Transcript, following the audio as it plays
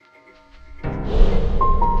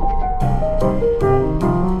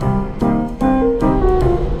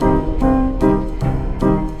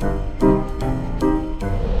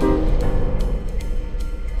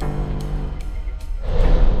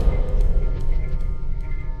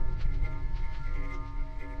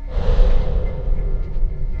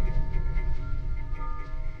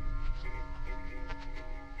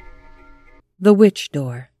The Witch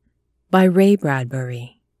Door by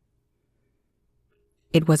Bradbury.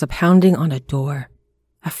 It was a pounding on a door,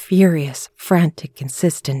 a furious, frantic,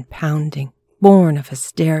 insistent pounding, born of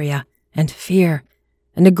hysteria and fear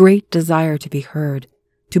and a great desire to be heard,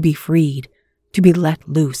 to be freed, to be let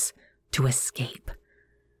loose, to escape.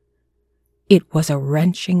 It was a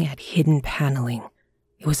wrenching at hidden paneling.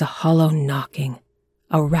 It was a hollow knocking,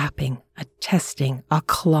 a rapping, a testing, a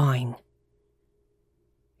clawing.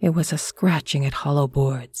 It was a scratching at hollow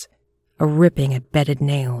boards, a ripping at bedded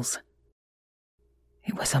nails.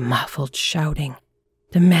 It was a muffled shouting,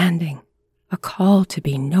 demanding, a call to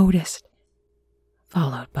be noticed,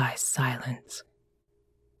 followed by silence.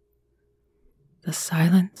 The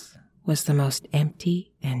silence was the most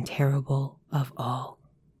empty and terrible of all.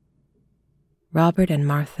 Robert and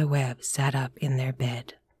Martha Webb sat up in their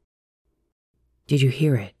bed. "Did you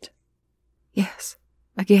hear it?" "Yes,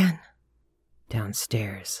 again."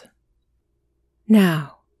 "Downstairs."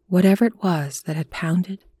 Now, whatever it was that had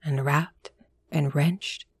pounded and rapped and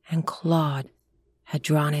wrenched and clawed had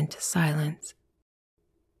drawn into silence,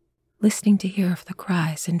 listening to hear if the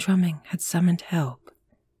cries and drumming had summoned help.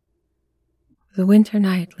 The winter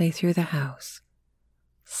night lay through the house,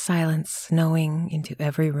 silence snowing into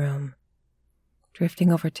every room, drifting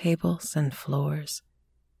over tables and floors,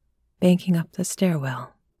 banking up the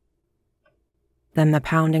stairwell. Then the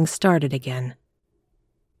pounding started again,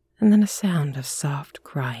 and then a sound of soft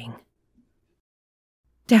crying.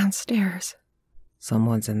 "Downstairs."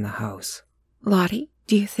 "Someone's in the house." "Lottie,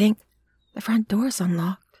 do you think the front door's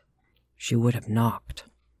unlocked?" "She would have knocked."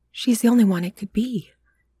 "She's the only one it could be.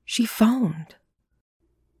 She phoned."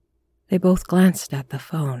 They both glanced at the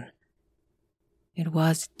phone. It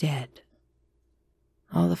was dead.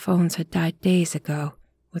 All the phones had died days ago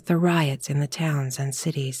with the riots in the towns and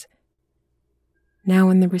cities.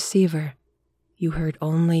 Now in the receiver, you heard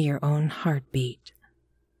only your own heartbeat.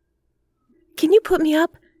 "Can you put me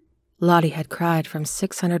up?" Lottie had cried from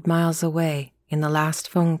 600 miles away in the last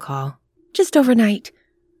phone call. "Just overnight."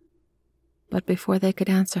 But before they could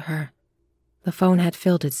answer her, the phone had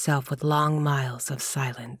filled itself with long miles of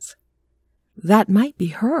silence. "That might be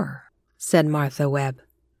her," said Martha Webb.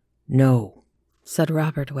 "No," said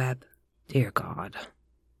Robert Webb. "Dear God."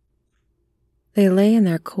 They lay in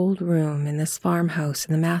their cold room in this farmhouse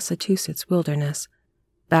in the Massachusetts wilderness,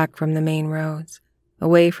 back from the main roads,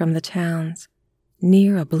 away from the towns,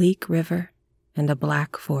 near a bleak river and a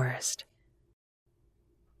black forest.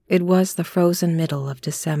 It was the frozen middle of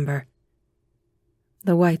December.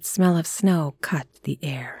 The white smell of snow cut the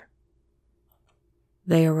air.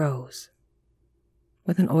 They arose.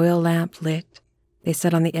 With an oil lamp lit, they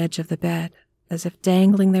sat on the edge of the bed, as if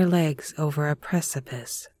dangling their legs over a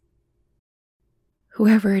precipice.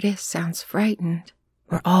 "Whoever it is sounds frightened."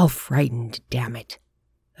 "We're all frightened, damn it.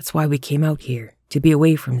 That's why we came out here, to be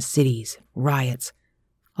away from cities, riots,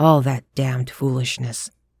 all that damned foolishness.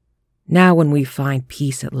 Now when we find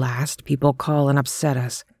peace at last, people call and upset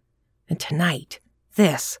us. And tonight,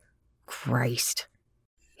 this, Christ."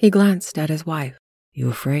 He glanced at his wife. "You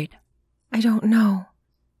afraid?" "I don't know.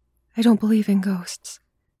 I don't believe in ghosts.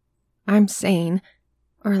 I'm sane,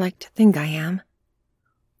 or like to think I am.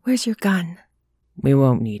 Where's your gun?" "We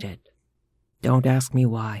won't need it. Don't ask me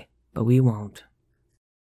why, but we won't."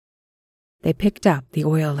 They picked up the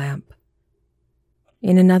oil lamp.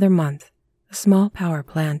 In another month, the small power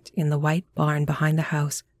plant in the white barn behind the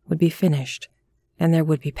house would be finished, and there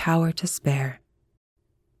would be power to spare.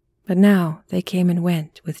 But now they came and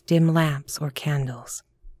went with dim lamps or candles.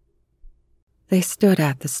 They stood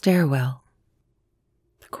at the stairwell.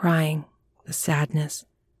 The crying, the sadness,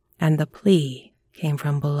 and the plea came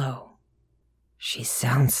from below. "She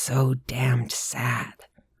sounds so damned sad,"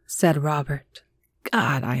 said Robert.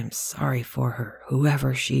 "God, I am sorry for her,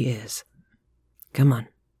 whoever she is. Come on."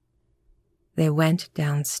 They went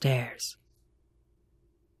downstairs.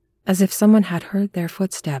 As if someone had heard their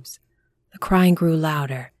footsteps, the crying grew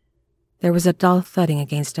louder. There was a dull thudding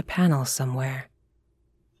against a panel somewhere.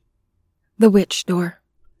 "The witch door,"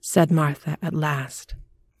 said Martha at last.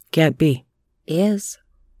 "Can't be." "Is."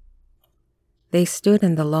 They stood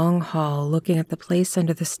in the long hall looking at the place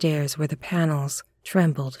under the stairs where the panels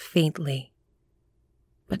trembled faintly.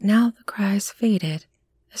 But now the cries faded,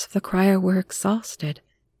 as if the crier were exhausted,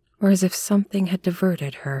 or as if something had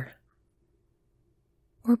diverted her.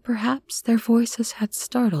 Or perhaps their voices had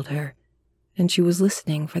startled her, and she was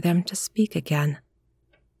listening for them to speak again.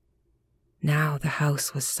 Now the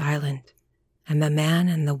house was silent, and the man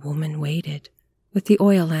and the woman waited, with the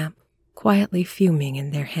oil lamp quietly fuming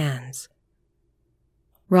in their hands.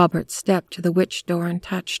 Robert stepped to the witch door and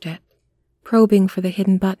touched it, probing for the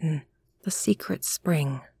hidden button, the secret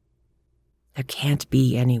spring. There can't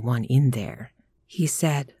be anyone in there, he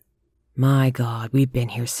said. My God, we've been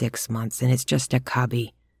here 6 months and it's just a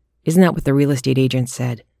cubby. Isn't that what the real estate agent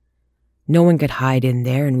said? No one could hide in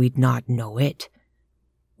there and we'd not know it.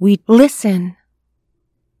 We'd listen.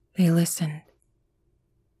 They listened.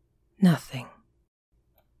 Nothing.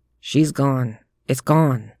 She's gone. It's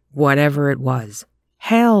gone. Whatever it was.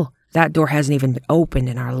 Hell, that door hasn't even been opened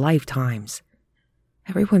in our lifetimes.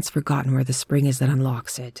 Everyone's forgotten where the spring is that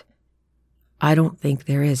unlocks it. I don't think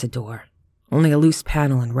there is a door. Only a loose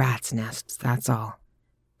panel and rats' nests, that's all.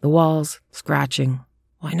 The walls, scratching.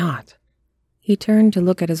 Why not? He turned to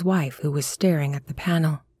look at his wife, who was staring at the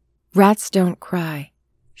panel. Rats don't cry,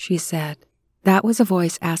 she said. That was a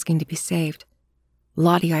voice asking to be saved.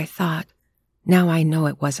 Lottie, I thought. Now I know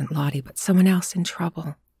it wasn't Lottie, but someone else in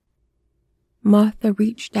trouble. Martha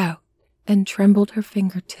reached out and trembled her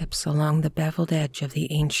fingertips along the beveled edge of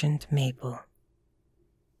the ancient maple.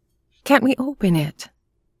 Can't we open it?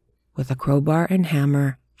 With a crowbar and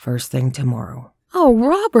hammer, first thing tomorrow. Oh,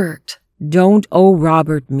 Robert! Don't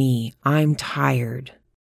Robert me. I'm tired.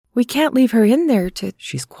 We can't leave her in there to...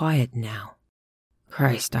 She's quiet now.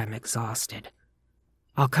 Christ, I'm exhausted.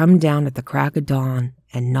 I'll come down at the crack of dawn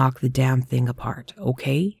and knock the damn thing apart,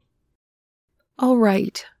 okay? All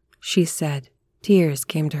right, she said. Tears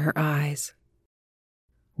came to her eyes.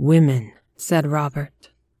 Women, said Robert.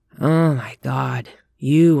 Oh, my God.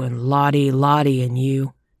 You and Lottie and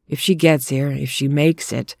you. If she gets here, if she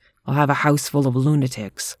makes it, I'll have a house full of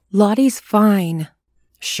lunatics. Lottie's fine.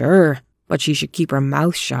 Sure, but she should keep her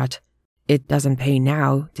mouth shut. It doesn't pay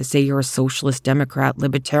now to say you're a socialist, Democrat,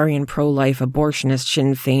 libertarian, pro-life, abortionist,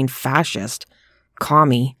 Sinn Féin, fascist,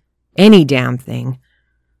 commie, any damn thing.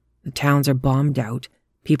 The towns are bombed out,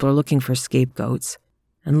 people are looking for scapegoats,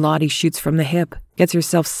 and Lottie shoots from the hip, gets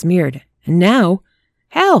herself smeared, and now,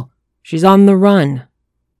 hell, she's on the run.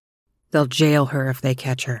 They'll jail her if they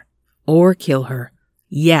catch her, or kill her.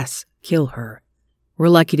 Yes, kill her. We're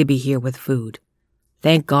lucky to be here with food.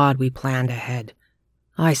 Thank God we planned ahead.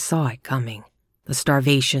 I saw it coming. The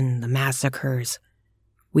starvation, the massacres.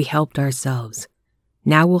 We helped ourselves.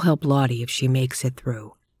 Now we'll help Lottie if she makes it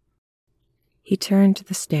through. He turned to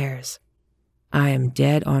the stairs. I am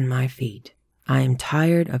dead on my feet. I am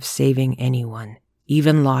tired of saving anyone,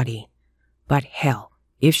 even Lottie. But hell,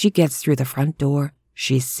 if she gets through the front door,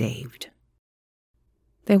 she's saved.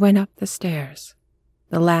 They went up the stairs,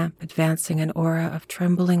 the lamp advancing an aura of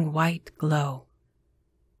trembling white glow.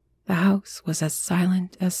 The house was as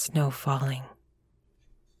silent as snow falling.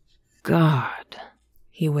 God,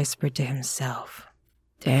 he whispered to himself.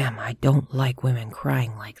 Damn, I don't like women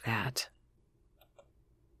crying like that.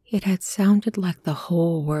 It had sounded like the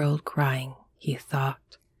whole world crying, he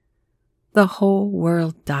thought. The whole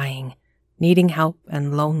world dying, needing help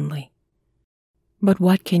and lonely. But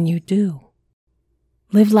what can you do?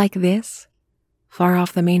 Live like this? Far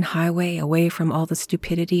off the main highway, away from all the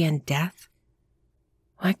stupidity and death?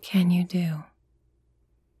 What can you do?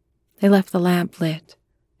 They left the lamp lit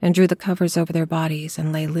and drew the covers over their bodies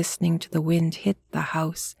and lay listening to the wind hit the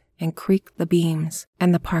house and creak the beams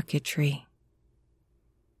and the parquetry.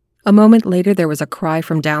 A moment later there was a cry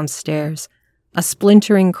from downstairs, a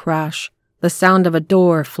splintering crash, the sound of a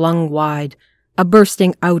door flung wide, a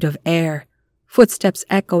bursting out of air, footsteps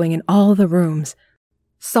echoing in all the rooms,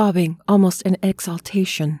 sobbing almost in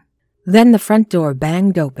exaltation. Then the front door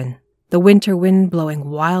banged open, the winter wind blowing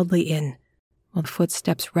wildly in, while the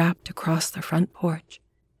footsteps wrapped across the front porch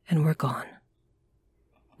and were gone.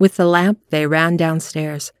 With the lamp, they ran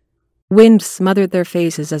downstairs. Wind smothered their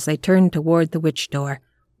faces as they turned toward the witch door,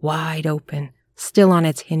 wide open, still on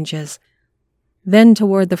its hinges. Then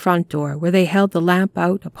toward the front door, where they held the lamp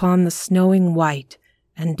out upon the snowing white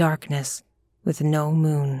and darkness with no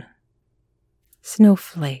moon.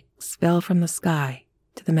 Snowflakes fell from the sky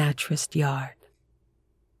to the mattressed yard.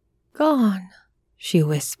 Gone, she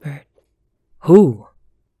whispered. Who?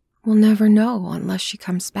 We'll never know unless she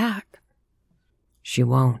comes back. She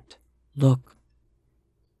won't. Look.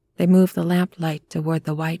 They moved the lamplight toward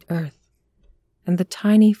the white earth and the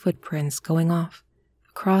tiny footprints going off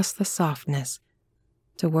across the softness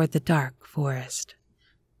toward the dark forest.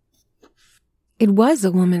 It was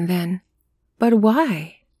a woman then, but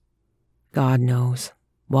why? God knows.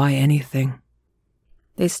 Why anything?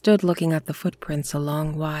 They stood looking at the footprints a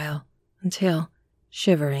long while, until,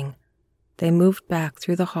 shivering, they moved back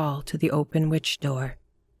through the hall to the open witch door.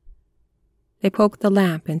 They poked the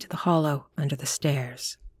lamp into the hollow under the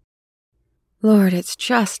stairs. Lord, it's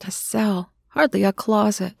just a cell, hardly a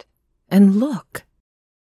closet. And look!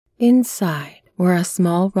 Inside were a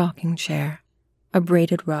small rocking chair, a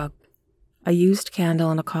braided rug, a used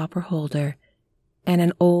candle in a copper holder, and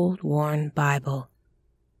an old, worn Bible.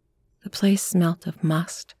 The place smelt of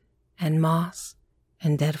must and moss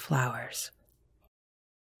and dead flowers.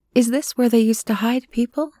 "Is this where they used to hide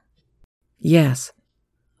people?" "Yes.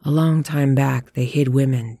 A long time back, they hid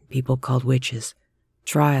women people called witches.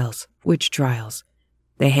 Witch trials.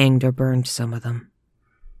 They hanged or burned some of them."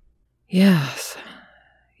 Yes,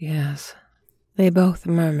 they both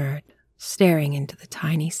murmured, staring into the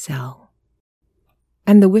tiny cell.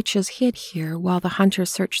 "And the witches hid here while the hunters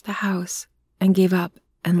searched the house and gave up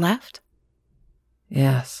and left?"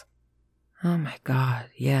 "Yes. Oh my God,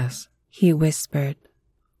 yes," he whispered.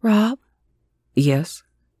 "Rob?" "Yes?"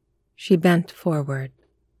 She bent forward.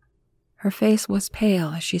 Her face was pale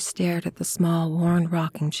as she stared at the small, worn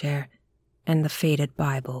rocking chair and the faded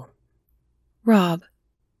Bible. "Rob,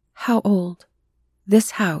 how old?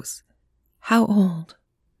 This house, how old?"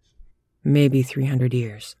 "Maybe 300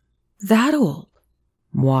 years. "That old?"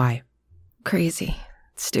 "Why?" "Crazy.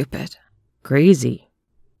 Stupid." "Crazy?"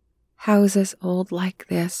 "Houses old like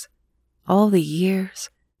this, all the years,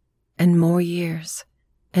 and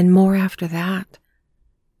more after that.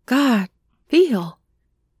 God, feel.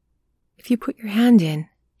 If you put your hand in,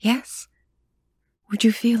 yes? Would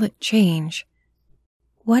you feel it change?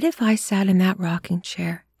 What if I sat in that rocking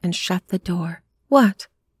chair and shut the door? What?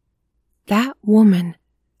 That woman,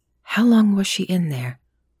 how long was she in there?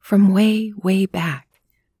 From way, way back.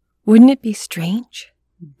 Wouldn't it be strange?"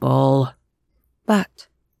 "Bull." "But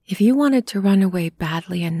if you wanted to run away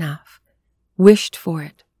badly enough, wished for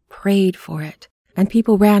it, prayed for it, and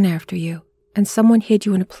people ran after you, and someone hid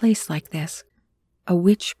you in a place like this, a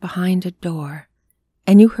witch behind a door,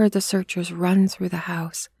 and you heard the searchers run through the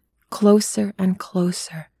house, closer and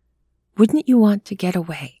closer, wouldn't you want to get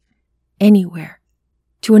away, anywhere,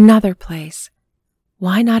 to another place?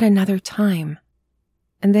 Why not another time?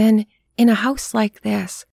 And then, in a house like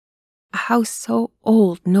this, a house so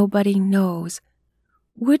old nobody knows,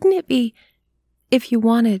 wouldn't it be, if you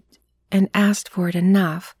wanted and asked for it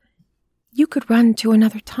enough, you could run to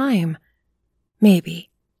another time, maybe."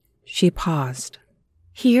 She paused.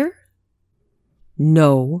 "Here?"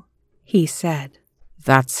 "No," he said.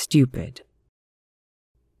 "That's stupid."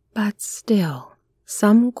 But still,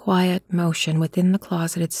 some quiet motion within the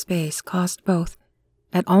closeted space caused both,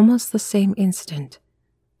 at almost the same instant,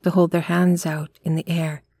 to hold their hands out in the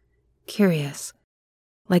air, curious,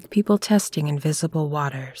 like people testing invisible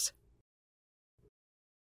waters.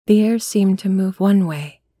 The air seemed to move one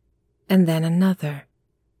way, and then another,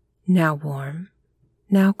 now warm,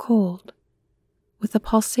 now cold, with a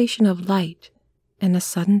pulsation of light and a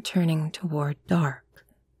sudden turning toward dark.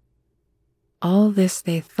 All this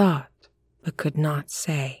they thought, but could not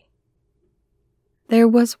say. There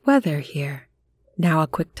was weather here, now a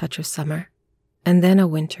quick touch of summer, and then a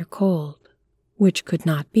winter cold, which could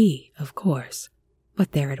not be, of course,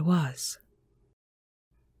 but there it was.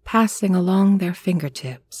 Passing along their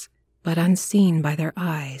fingertips, but unseen by their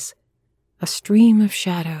eyes, a stream of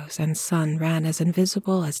shadows and sun ran as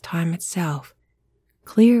invisible as time itself,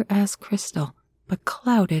 clear as crystal, but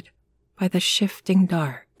clouded by the shifting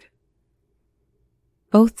dark.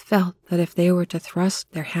 Both felt that if they were to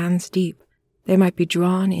thrust their hands deep, they might be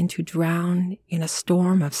drawn into drown in a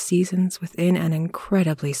storm of seasons within an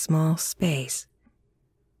incredibly small space.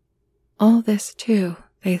 All this, too,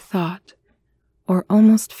 they thought, or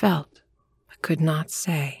almost felt, but could not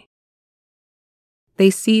say. They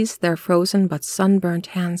seized their frozen but sunburnt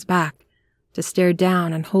hands back to stare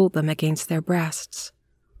down and hold them against their breasts.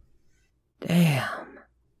 "Damn,"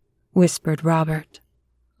 whispered Robert.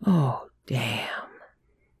 "Oh, damn."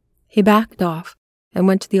 He backed off and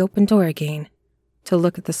went to the open door again to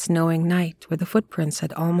look at the snowing night where the footprints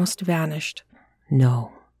had almost vanished.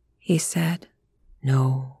 "No," he said.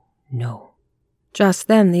 "No, no." Just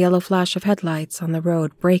then the yellow flash of headlights on the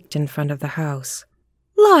road braked in front of the house.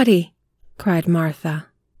 "Lottie!" cried Martha.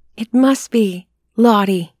 "It must be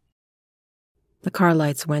Lottie." The car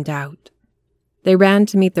lights went out. They ran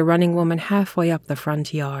to meet the running woman halfway up the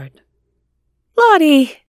front yard.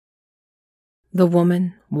 "Lottie!" The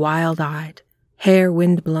woman, wild-eyed, hair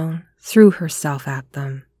wind-blown, threw herself at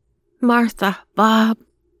them. "Martha, Bob,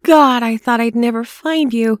 God, I thought I'd never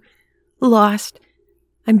find you. Lost.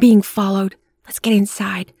 I'm being followed. Let's get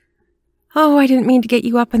inside. Oh, I didn't mean to get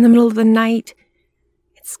you up in the middle of the night.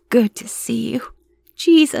 It's good to see you.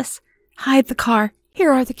 Jesus, hide the car.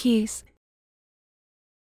 Here are the keys."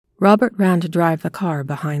 Robert ran to drive the car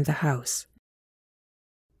behind the house.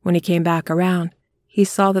 When he came back around, he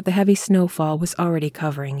saw that the heavy snowfall was already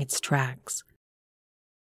covering its tracks.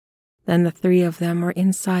 Then the three of them were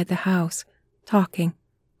inside the house, talking,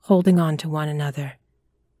 holding on to one another.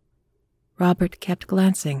 Robert kept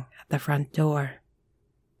glancing at the front door.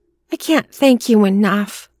 I can't thank you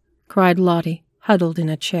enough, cried Lottie, huddled in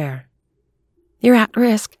a chair. You're at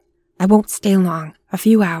risk. I won't stay long, a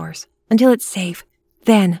few hours, until it's safe.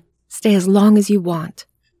 Then, stay as long as you want.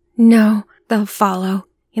 No, they'll follow.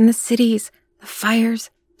 In the cities, the fires,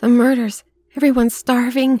 the murders, everyone's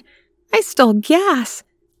starving. I stole gas.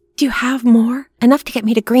 Do you have more? Enough to get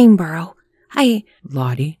me to Greenboro.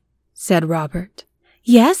 Lottie, said Robert.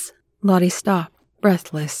 Yes? Lottie stopped,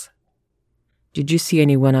 breathless. Did you see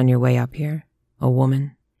anyone on your way up here? A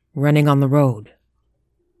woman? Running on the road?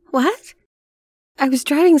 What? I was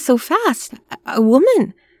driving so fast. A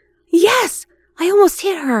woman? Yes! I almost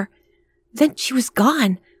hit her. Then she was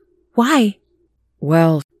gone. Why?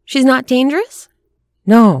 Well, she's not dangerous?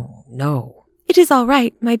 No. It is all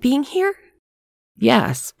right, my being here?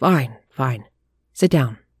 Yes, fine. Sit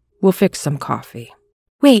down. We'll fix some coffee.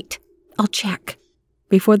 Wait, I'll check.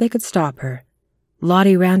 Before they could stop her,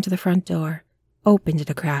 Lottie ran to the front door, opened it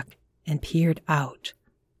a crack, and peered out.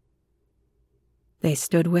 They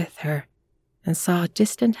stood with her and saw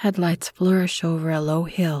distant headlights flourish over a low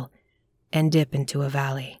hill and dip into a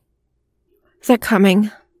valley. They're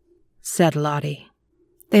coming, said Lottie.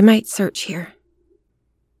 They might search here.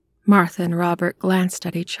 Martha and Robert glanced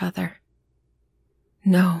at each other.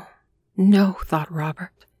 No, thought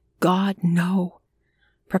Robert. God, no.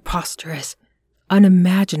 Preposterous,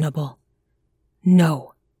 unimaginable.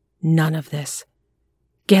 No, none of this.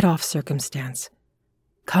 Get off circumstance.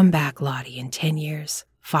 Come back, Lottie, in 10 years,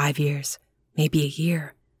 5 years, maybe a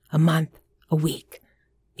year, a month, a week,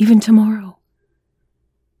 even tomorrow.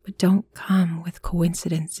 But don't come with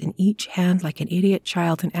coincidence in each hand like an idiot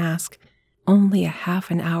child and ask, only a half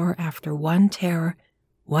an hour after one terror,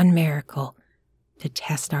 one miracle, to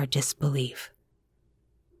test our disbelief.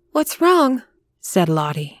 What's wrong? Said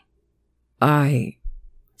Lottie.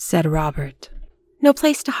 Said Robert. No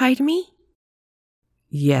place to hide me?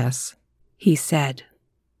 Yes, he said.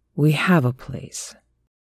 We have a place.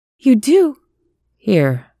 You do?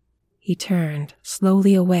 Here. He turned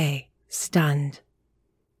slowly away, stunned.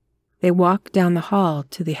 They walked down the hall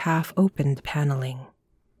to the half-opened paneling.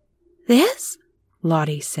 This?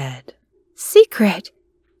 Lottie said. Secret?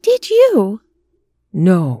 Did you?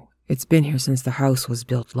 No, it's been here since the house was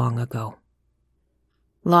built long ago.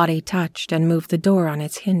 Lottie touched and moved the door on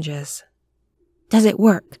its hinges. Does it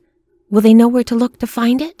work? Will they know where to look to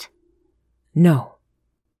find it? No.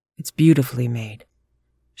 It's beautifully made.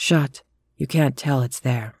 Shut. You can't tell it's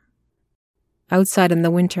there. Outside in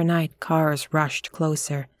the winter night, cars rushed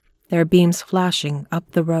closer, their beams flashing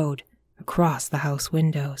up the road, across the house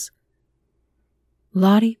windows.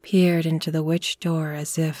 Lottie peered into the witch door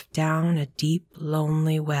as if down a deep,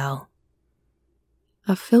 lonely well.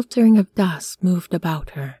 A filtering of dust moved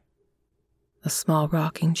about her. The small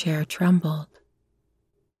rocking chair trembled.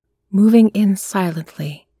 Moving in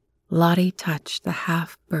silently, Lottie touched the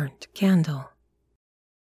half-burnt candle.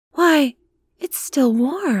 Why, it's still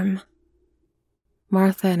warm.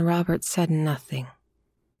 Martha and Robert said nothing.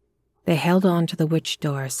 They held on to the witch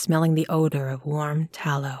door, smelling the odor of warm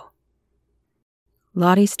tallow.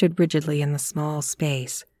 Lottie stood rigidly in the small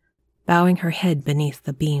space, bowing her head beneath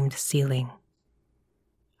the beamed ceiling.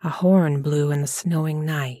 A horn blew in the snowing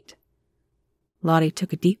night. Lottie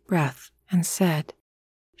took a deep breath and said,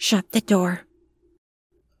 "Shut the door."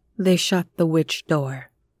 They shut the witch door.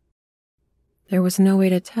 There was no way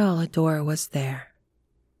to tell a door was there.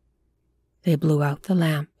 They blew out the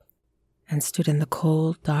lamp and stood in the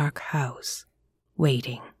cold, dark house,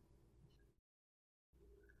 waiting.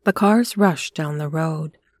 The cars rushed down the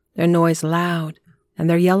road, their noise loud and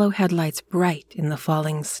their yellow headlights bright in the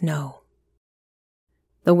falling snow.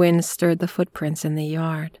 The wind stirred the footprints in the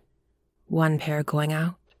yard, one pair going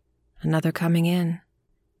out, another coming in,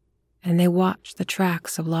 and they watched the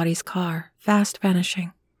tracks of Lottie's car fast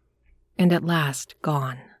vanishing, and at last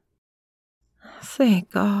gone.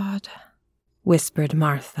 "Thank God," whispered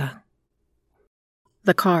Martha.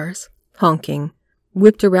 The cars, honking,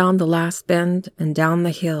 whipped around the last bend and down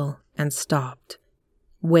the hill and stopped,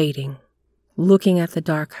 waiting, looking at the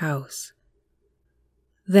dark house.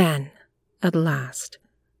 Then, at last,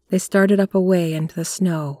 they started up away into the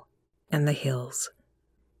snow and the hills.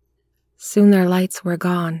 Soon their lights were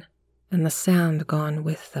gone, and the sound gone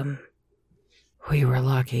with them. "We were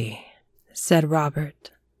lucky," said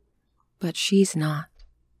Robert. "But she's not."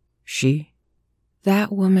 "She?"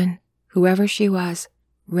 "That woman, whoever she was,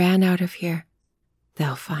 ran out of here.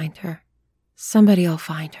 They'll find her. Somebody'll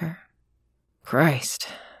find her." "Christ,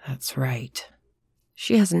 that's right."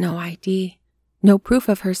 "She has no ID, no proof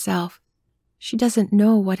of herself. She doesn't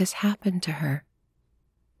know what has happened to her.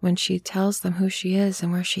 When she tells them who she is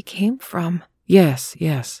and where she came from..." Yes.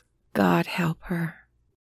 "God help her."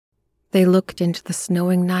 They looked into the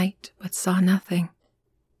snowing night, but saw nothing.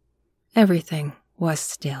 Everything was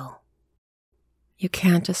still. "You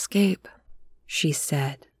can't escape," she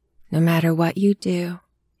said. "No matter what you do,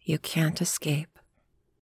 you can't escape."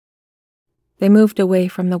 They moved away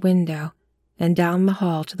from the window and down the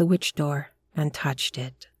hall to the witch door and touched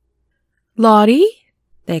it. "Lottie?"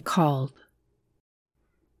 they called.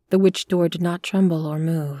 The witch door did not tremble or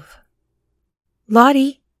move.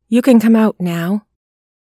 "Lottie, you can come out now."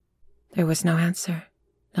 There was no answer,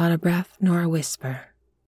 not a breath nor a whisper.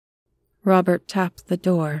 Robert tapped the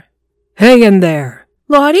door. "Hang in there!"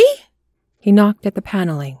 "Lottie?" He knocked at the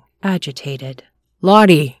paneling, agitated.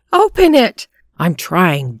 "Lottie!" "Open it!" "I'm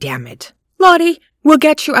trying, damn it!" "Lottie, we'll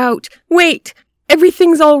get you out. Wait!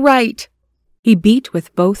 Everything's all right." He beat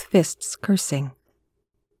with both fists, cursing.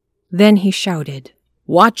 Then he shouted,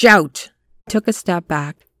 "Watch out!" Took a step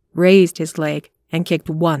back, raised his leg, and kicked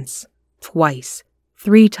once, twice,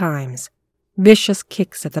 3 times. Vicious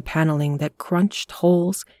kicks at the paneling that crunched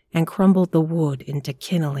holes and crumbled the wood into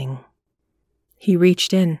kindling. He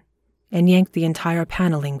reached in and yanked the entire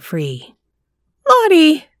paneling free.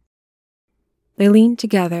 "Lottie!" They leaned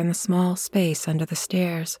together in the small space under the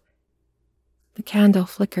stairs. The candle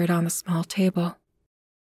flickered on the small table.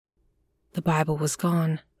 The Bible was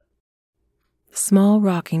gone. The small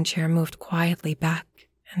rocking chair moved quietly back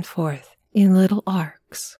and forth in little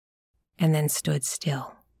arcs, and then stood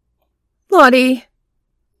still. "Lottie!"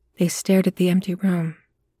 They stared at the empty room.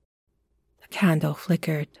 The candle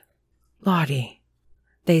flickered. "Lottie,"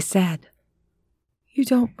 they said. "You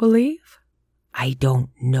don't believe?" "I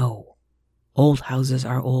don't know. Old houses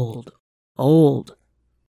are old. Old."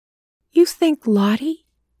 "You think Lottie?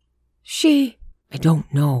 She—" I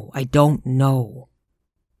don't know.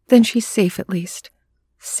 "Then she's safe at least.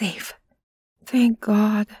 Safe. Thank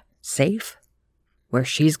God." "Safe? Where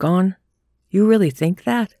she's gone? You really think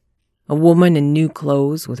that? A woman in new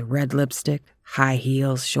clothes with red lipstick, high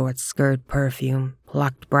heels, short skirt, perfume,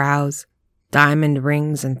 plucked brows, diamond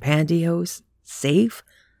rings and pantyhose. Safe?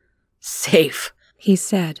 Safe," he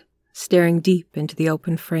said, staring deep into the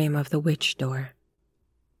open frame of the witch door.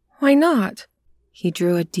 "Why not?" He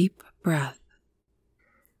drew a deep breath.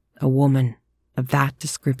 "A woman of that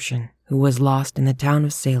description who was lost in the town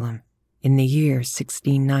of Salem in the year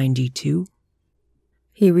 1692?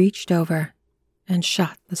 He reached over and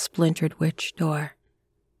shut the splintered witch door.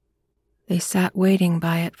 They sat waiting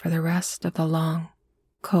by it for the rest of the long,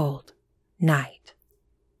 cold night.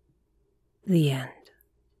 The end.